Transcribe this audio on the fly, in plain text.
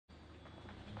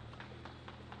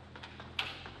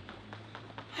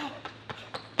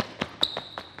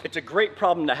It's a great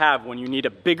problem to have when you need a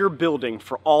bigger building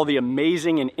for all the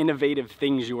amazing and innovative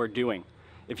things you are doing.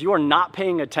 If you are not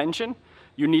paying attention,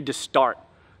 you need to start.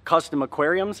 Custom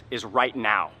Aquariums is right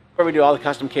now. Where we do all the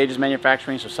custom cages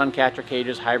manufacturing, so suncatcher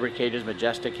cages, hybrid cages,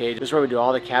 majestic cages. This is where we do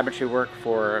all the cabinetry work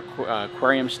for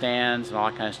aquarium stands and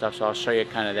all that kind of stuff, so I'll show you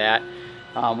kind of that.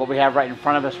 What we have right in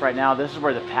front of us right now, this is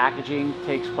where the packaging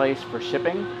takes place for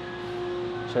shipping.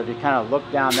 So if you kind of look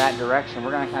down that direction,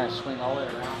 we're going to kind of swing all the way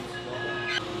around this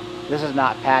building. This is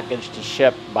not packaged to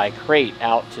ship by crate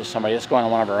out to somebody. It's going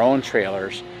on one of our own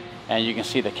trailers. And you can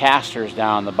see the casters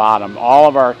down the bottom. All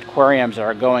of our aquariums that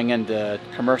are going into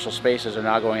commercial spaces are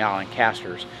now going out on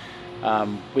casters.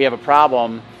 We have a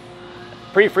problem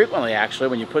pretty frequently, actually,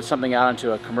 when you put something out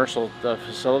into a commercial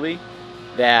facility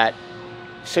that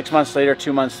 6 months later,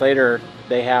 2 months later,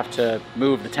 they have to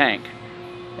move the tank.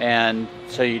 And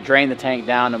so you drain the tank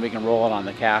down and we can roll it on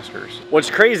the casters. What's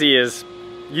crazy is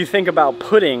you think about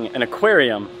putting an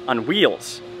aquarium on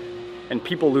wheels and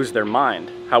people lose their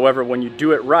mind. However, when you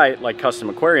do it right, like Custom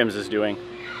Aquariums is doing,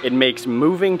 it makes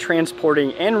moving,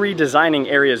 transporting, and redesigning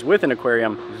areas with an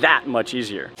aquarium that much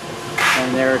easier.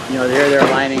 And they're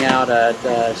lining out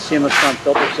a seamless front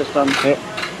filter system. Yep.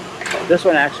 This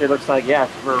one actually looks like, yeah,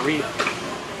 it's for a reef.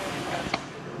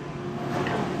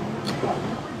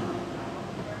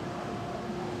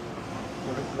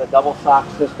 This is a double sock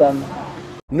system.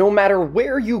 No matter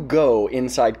where you go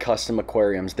inside Custom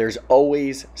Aquariums, there's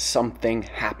always something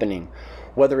happening.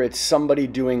 Whether it's somebody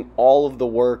doing all of the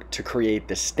work to create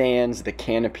the stands, the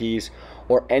canopies,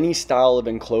 or any style of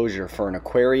enclosure for an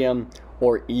aquarium,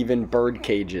 or even bird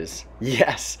cages.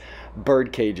 Yes,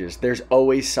 bird cages. There's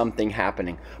always something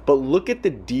happening. But look at the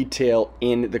detail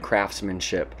in the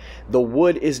craftsmanship. The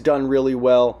wood is done really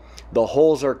well. The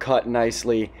holes are cut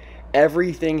nicely.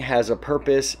 Everything has a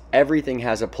purpose. Everything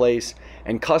has a place.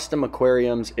 And Custom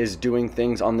Aquariums is doing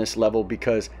things on this level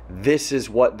because this is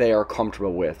what they are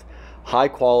comfortable with. High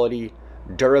quality,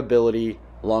 durability,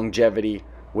 longevity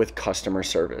with customer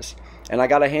service. And I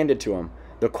gotta hand it to them.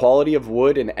 The quality of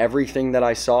wood and everything that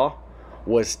I saw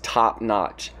was top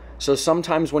notch. So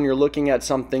sometimes when you're looking at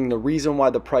something, the reason why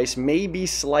the price may be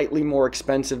slightly more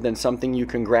expensive than something you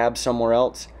can grab somewhere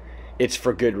else, it's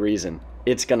for good reason.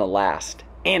 It's gonna last,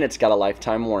 and it's got a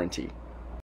lifetime warranty.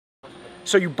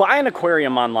 So you buy an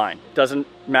aquarium online. Doesn't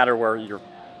matter where you're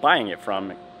buying it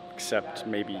from, except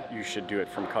maybe you should do it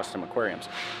from Custom Aquariums.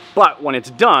 But when it's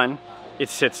done, it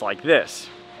sits like this.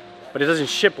 But it doesn't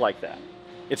ship like that.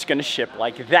 It's gonna ship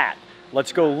like that.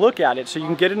 Let's go look at it so you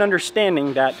can get an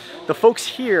understanding that the folks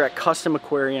here at Custom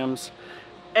Aquariums,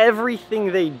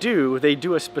 everything they do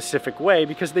a specific way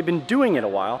because they've been doing it a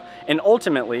while. And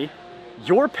ultimately,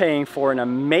 you're paying for an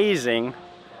amazing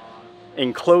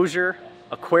enclosure,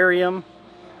 aquarium,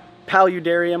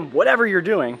 paludarium, whatever you're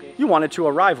doing, you want it to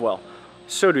arrive well.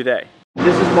 So do they.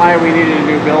 This is why we needed a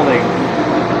new building.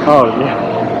 Oh yeah.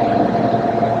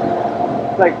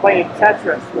 It's like playing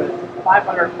Tetris with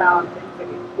 500-pound things that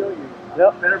can kill you.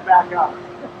 Yep. Better back up.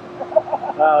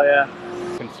 Oh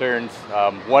yeah. Concerns.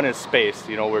 One is space.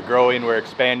 You know, we're growing, we're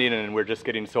expanding, and we're just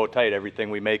getting so tight. Everything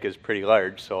we make is pretty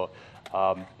large. So,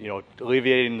 you know,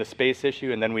 alleviating the space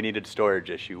issue, and then we needed storage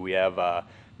issue. We have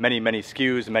many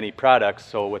SKUs, many products.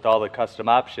 So with all the custom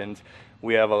options,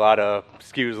 we have a lot of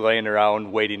SKUs laying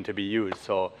around waiting to be used.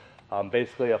 So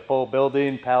basically a full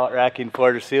building, pallet racking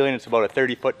floor to ceiling. It's about a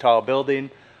 30-foot tall building.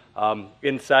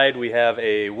 Inside we have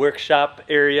a workshop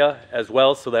area as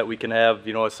well, so that we can have,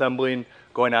 you know, assembling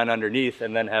going on underneath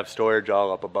and then have storage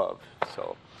all up above.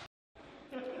 So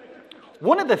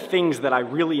one of the things that I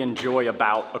really enjoy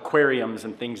about aquariums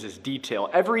and things is detail.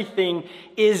 Everything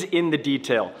is in the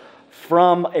detail.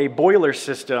 From a boiler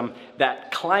system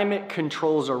that climate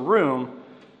controls a room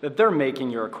that they're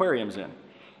making your aquariums in.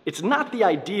 It's not the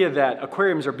idea that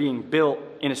aquariums are being built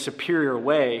in a superior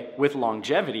way with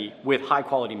longevity, with high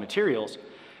quality materials,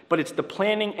 but it's the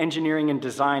planning, engineering, and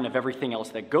design of everything else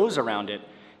that goes around it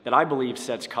that I believe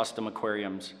sets Custom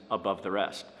Aquariums above the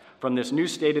rest. From this new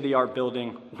state-of-the-art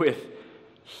building with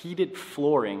heated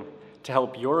flooring to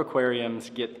help your aquariums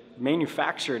get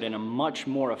manufactured in a much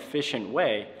more efficient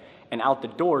way and out the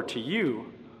door to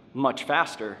you much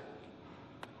faster.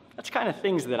 That's kind of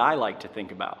things that I like to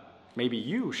think about. Maybe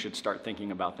you should start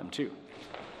thinking about them too.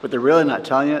 What they're really not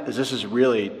telling you is this is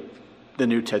really the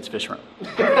new Ted's Fish Room.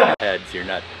 Heads, you're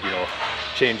not, you know,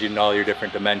 changing all your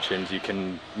different dimensions. You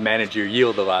can manage your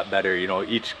yield a lot better. You know,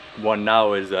 each one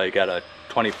now is I got a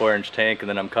 24-inch tank, and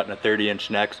then I'm cutting a 30-inch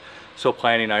next. So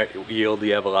planning our yield,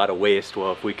 you have a lot of waste.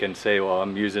 Well, if we can say, well,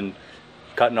 I'm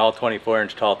cutting all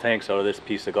 24-inch tall tanks out of this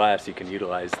piece of glass, you can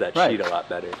utilize that sheet a lot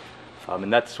better.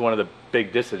 And that's one of the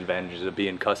big disadvantages of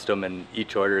being custom, and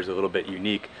each order is a little bit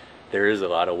unique. There is a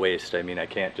lot of waste. I mean, I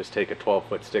can't just take a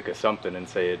 12-foot stick of something and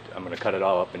say I'm going to cut it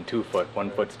all up in 2 foot.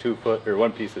 1 foot's 2 foot, or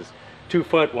one piece is 2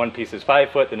 foot, one piece is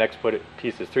 5 foot, the next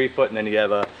piece is 3 foot, and then you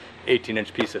have a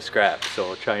 18-inch piece of scrap.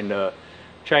 So trying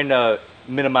to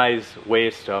minimize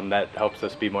waste, that helps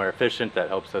us be more efficient. That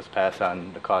helps us pass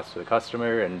on the cost to the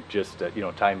customer, and just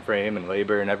time frame and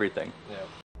labor and everything. Yeah.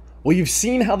 Well, you've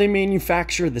seen how they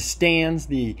manufacture the stands,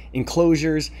 the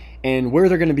enclosures, and where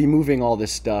they're going to be moving all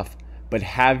this stuff. But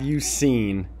have you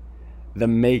seen the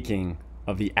making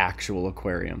of the actual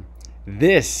aquarium?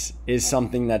 This is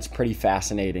something that's pretty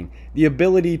fascinating. The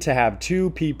ability to have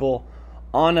 2 people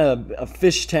on a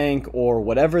fish tank or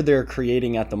whatever they're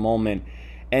creating at the moment,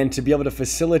 and to be able to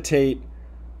facilitate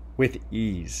with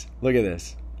ease. Look at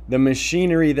this. The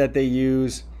machinery that they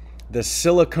use, the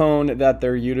silicone that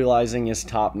they're utilizing is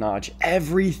top notch.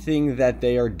 Everything that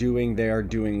they are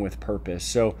doing with purpose.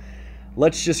 So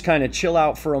let's just kind of chill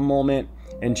out for a moment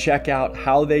and check out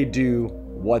how they do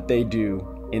what they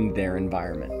do in their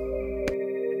environment.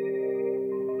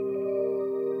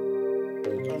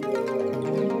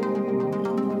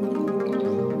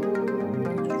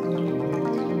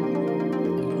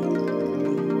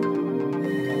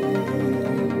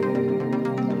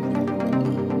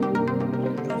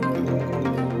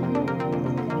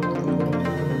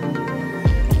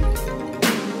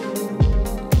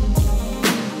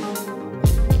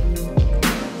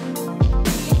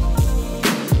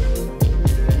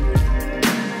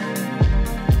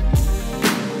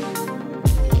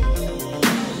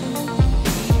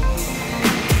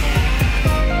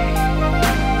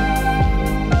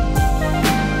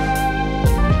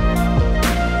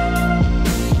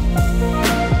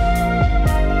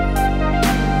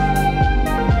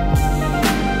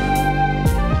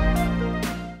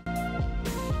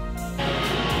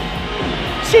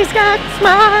 She's got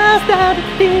smiles that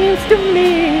it feels to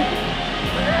me.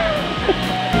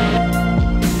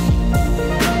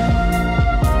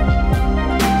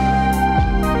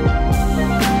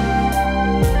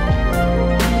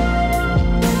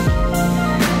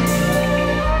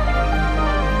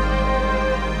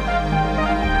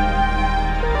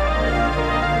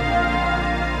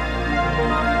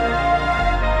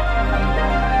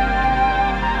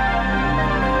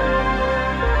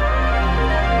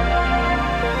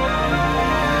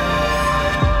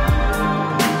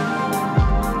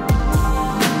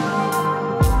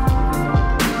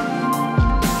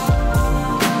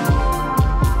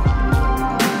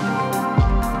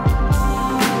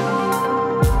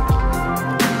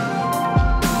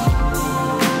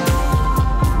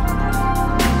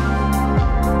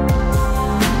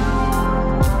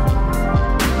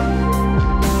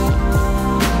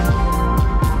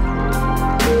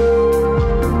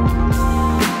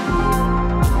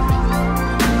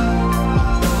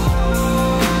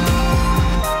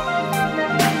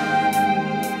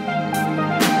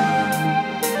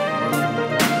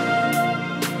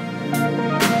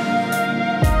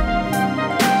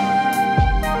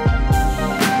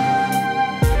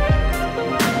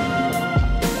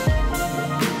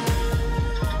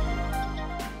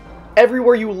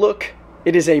 Everywhere you look,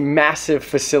 it is a massive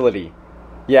facility.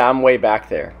 Yeah, I'm way back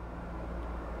there.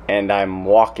 And I'm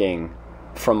walking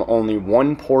from only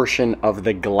one portion of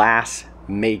the glass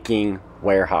making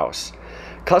warehouse.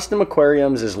 Custom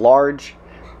Aquariums is large.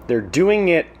 They're doing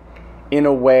it in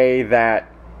a way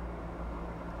that,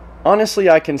 honestly,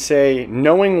 I can say,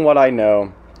 knowing what I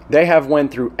know, they have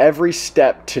went through every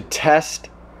step to test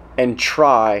and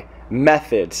try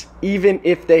methods, even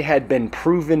if they had been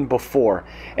proven before.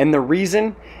 And the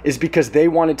reason is because they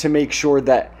wanted to make sure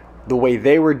that the way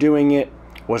they were doing it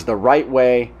was the right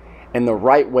way, and the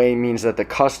right way means that the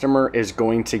customer is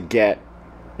going to get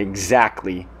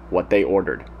exactly what they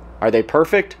ordered. Are they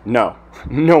perfect? No.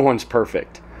 No one's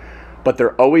perfect. But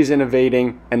they're always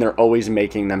innovating, and they're always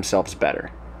making themselves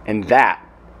better. And that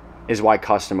is why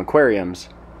Custom Aquariums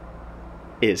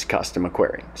is Custom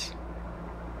Aquariums.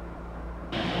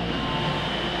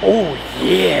 Oh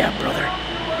yeah, brother.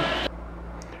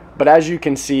 But as you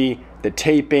can see, the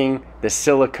taping, the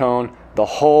silicone, the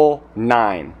whole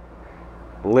 9.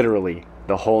 Literally,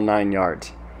 the whole 9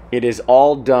 yards. It is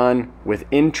all done with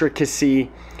intricacy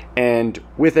and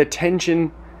with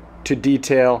attention to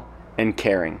detail and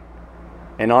caring.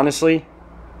 And honestly,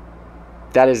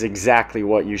 that is exactly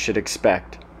what you should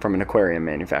expect from an aquarium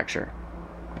manufacturer.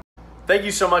 Thank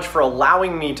you so much for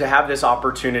allowing me to have this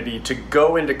opportunity to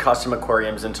go into Custom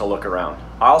Aquariums and to look around.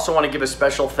 I also want to give a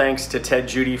special thanks to Ted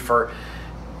Judy for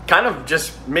kind of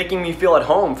just making me feel at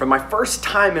home. For my first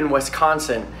time in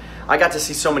Wisconsin, I got to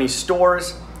see so many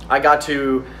stores. I got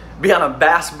to be on a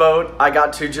bass boat. I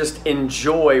got to just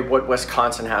enjoy what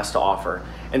Wisconsin has to offer.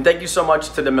 And thank you so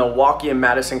much to the Milwaukee and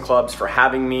Madison clubs for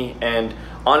having me, and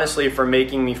honestly for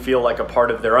making me feel like a part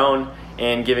of their own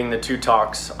and giving the 2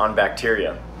 talks on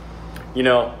bacteria. You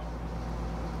know,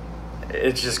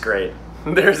 it's just great.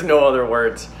 There's no other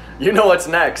words. You know what's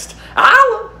next.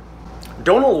 Ow!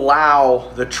 Don't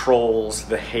allow the trolls,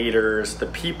 the haters, the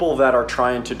people that are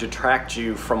trying to detract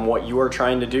you from what you are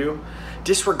trying to do,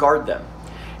 disregard them.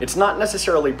 It's not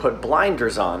necessarily put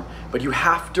blinders on, but you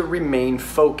have to remain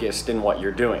focused in what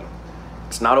you're doing.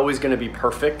 It's not always going to be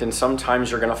perfect, and sometimes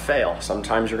you're going to fail.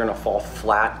 Sometimes you're going to fall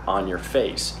flat on your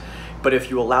face. But if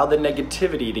you allow the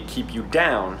negativity to keep you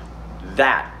down,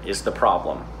 that is the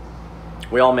problem.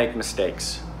 We all make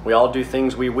mistakes. We all do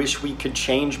things we wish we could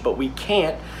change, but we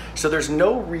can't, so there's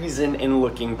no reason in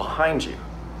looking behind you.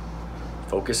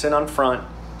 Focus in on front,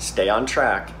 stay on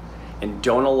track, and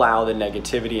don't allow the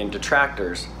negativity and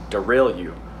detractors derail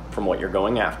you from what you're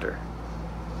going after.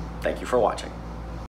 Thank you for watching.